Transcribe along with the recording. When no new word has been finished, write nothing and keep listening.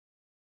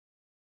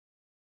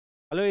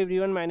Hello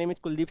everyone, my name is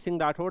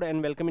𝐂𝐚𝐴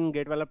and welcome in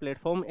Get Wallah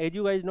platform. As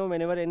you guys know,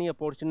 whenever any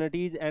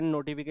opportunities and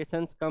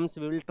notifications comes,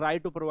 we will try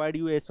to provide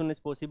you as soon as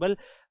possible.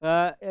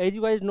 As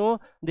you guys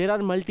know, there are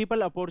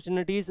multiple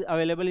opportunities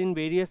available in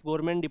various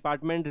government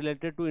departments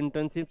related to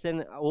internships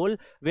and all,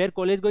 where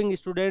college going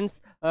students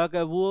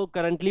who are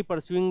currently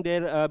pursuing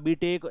their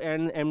BTech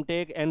and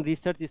MTech and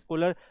research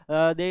scholar,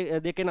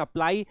 they can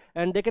apply,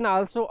 and they can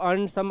also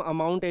earn some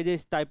amount as a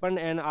stipend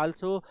and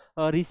also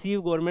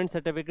receive government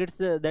certificates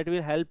that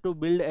will help to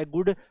build a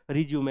good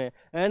resume.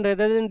 And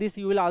rather than this,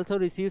 you will also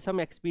receive some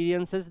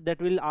experiences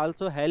that will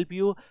also help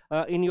you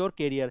in your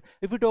career.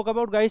 If we talk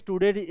about, guys,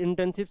 today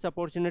internships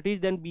opportunities,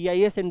 then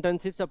BIS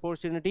internships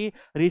opportunity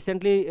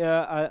recently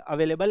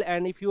available.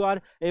 And if you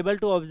are able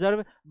to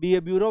observe,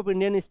 Bureau of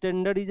Indian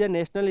Standard is a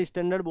national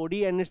standard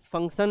body and it's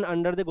function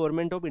under the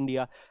government of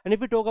India. And if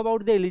we talk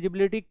about the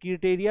eligibility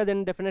criteria,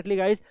 then definitely,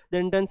 guys, the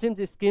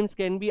internship schemes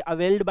can be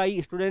availed by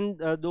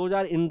students those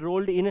are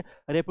enrolled in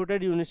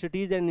reputed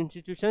universities and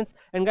institutions.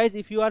 And guys,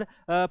 if you are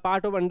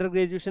part of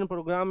undergraduation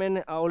program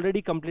and already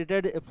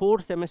completed 4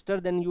 semester,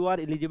 then you are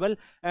eligible.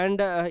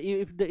 And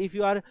if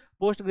you are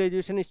post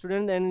graduation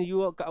student, then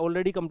you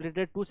already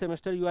completed 2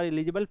 semester, you are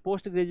eligible.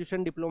 Post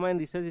graduation diploma and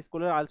research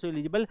scholar also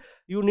eligible.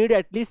 You need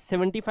at least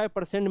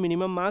 75%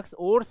 minimum marks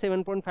or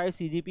 7.5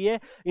 CGPA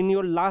in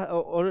your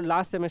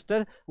last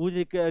semester whose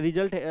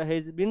result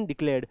has been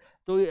declared.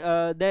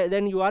 So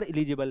then you are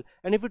eligible.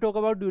 And if we talk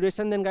about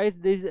duration, then guys,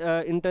 these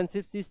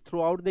internships is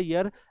throughout the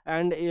year,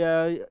 and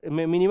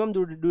minimum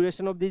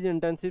duration of these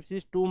internships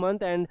is 2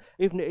 months. And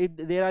if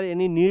there are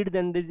any need,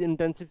 then these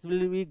internships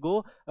will be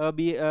go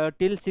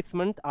till 6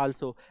 months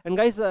also. And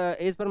guys,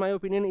 as per my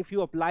opinion, if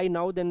you apply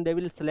now, then they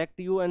will select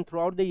you, and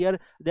throughout the year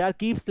they are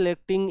keep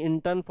selecting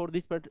intern for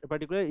this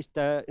particular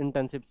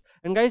internships.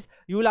 And guys,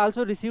 you will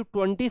also receive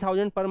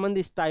 20,000 per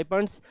month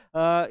stipends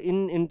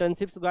in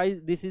internships. Guys,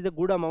 this is a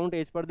good amount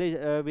as per the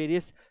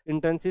various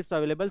internships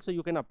available, so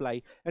you can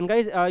apply. And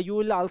guys, you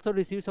will also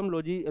receive some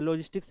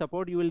logistic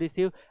support. You will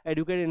receive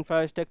educated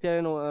infrastructure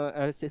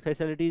and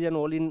facilities and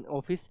all in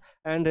office.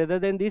 And rather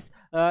than this,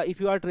 if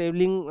you are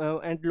traveling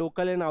and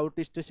local and out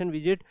station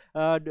visit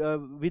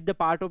with the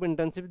part of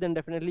internship, then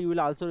definitely you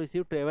will also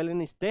receive travel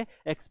and stay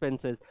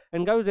expenses.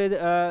 And guys,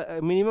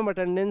 minimum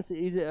attendance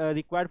is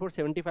required for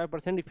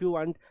 75% if you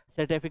want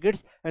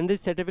certificates. And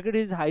this certificate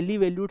is highly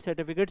valued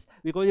certificates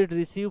because it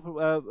receive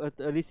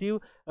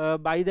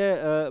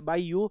by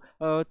you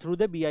through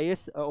the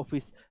BIS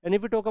office. And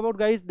if we talk about,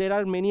 guys, there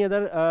are many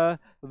other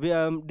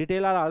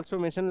detail are also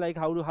mentioned, like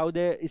how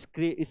they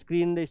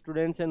screen the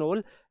students and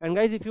all. And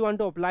guys, if you want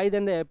to apply,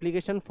 then the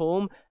application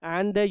form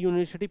and the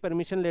university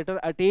permission letter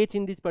attached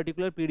in this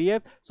particular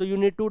PDF. So you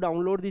need to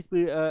download this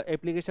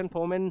application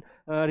form and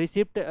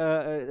receipt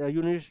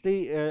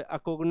university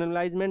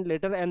acknowledgement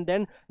letter, and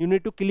then you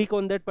need to click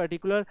on that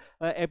particular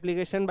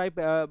application by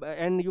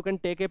and you can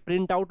take a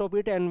print out of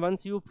it. And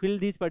once you fill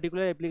this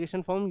particular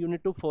application form, you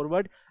need to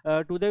forward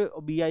to the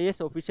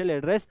BIS official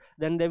address.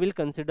 Then they will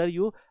consider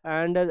you,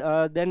 and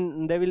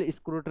then they will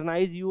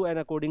scrutinize you, and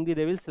accordingly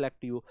they will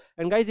select you.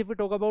 And guys, if we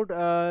talk about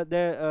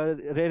the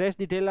rest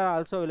detail are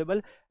also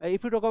available.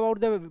 If you talk about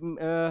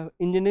the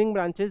engineering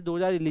branches,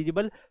 those are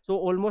eligible. So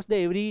almost the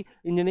every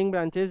engineering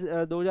branches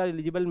those are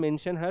eligible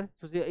mention here.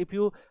 So if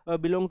you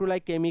belong to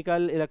like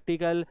chemical,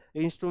 electrical,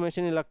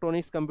 instrumentation,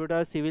 electronics,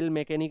 computer, civil,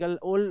 mechanical,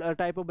 all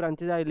type of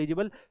branches are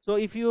eligible. So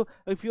if your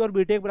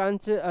BTech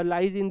branch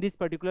lies in this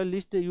particular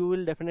list, you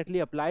will definitely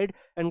apply it.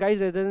 And guys,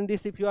 rather than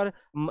this, if you are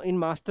in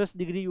master's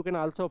degree, you can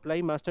also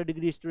apply. Master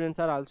degree students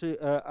are also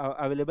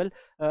available,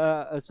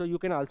 so you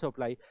can also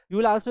apply. You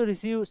will also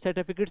receive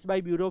certificates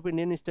by Bureau of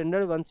Indian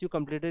Standard once you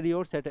completed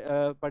your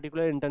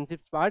particular internship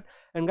part.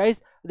 And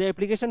guys, the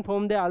application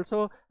form they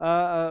also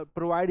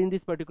provide in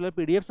this particular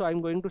PDF. So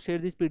I'm going to share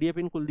this PDF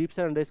in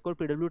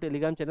𝐂𝐴_PW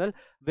Telegram channel,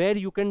 where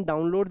you can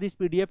download this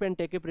PDF and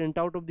take a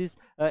printout of this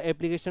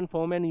application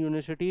form and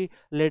university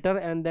letter.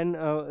 And then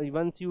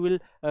once you will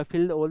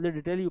fill all the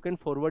detail, you can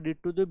forward it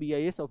to the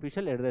BIS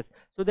official address.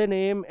 So the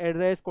name,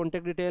 address,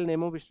 contact detail,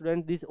 name of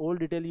student, this all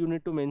detail you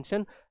need to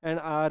mention. And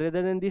rather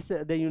than this,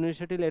 the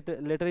university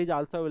letter is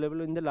also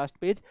available in the last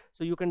page,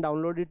 so you can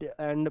download it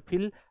and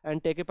fill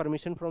and take a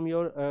permission from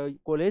your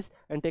college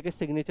and take a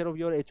signature of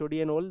your HOD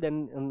and all.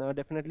 Then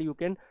definitely you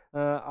can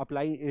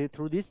apply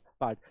through this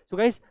part. So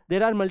guys,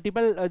 there are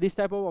multiple this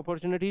type of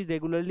opportunities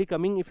regularly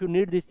coming. If you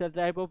need this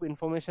type of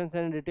information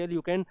and detail,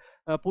 you can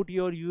put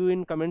your view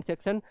in comment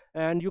section.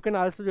 And you can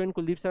also join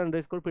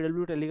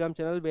𝐂𝐴_PW Telegram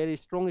channel, where a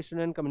strong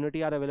student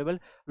community are available.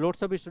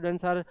 Lots of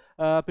students are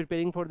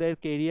preparing for their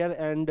career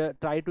and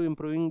try to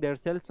improving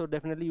themselves. So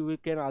definitely you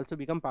can also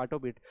become part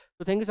of it.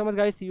 So thank you so much,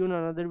 guys. See you in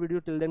another video.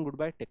 Till then,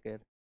 goodbye, take care.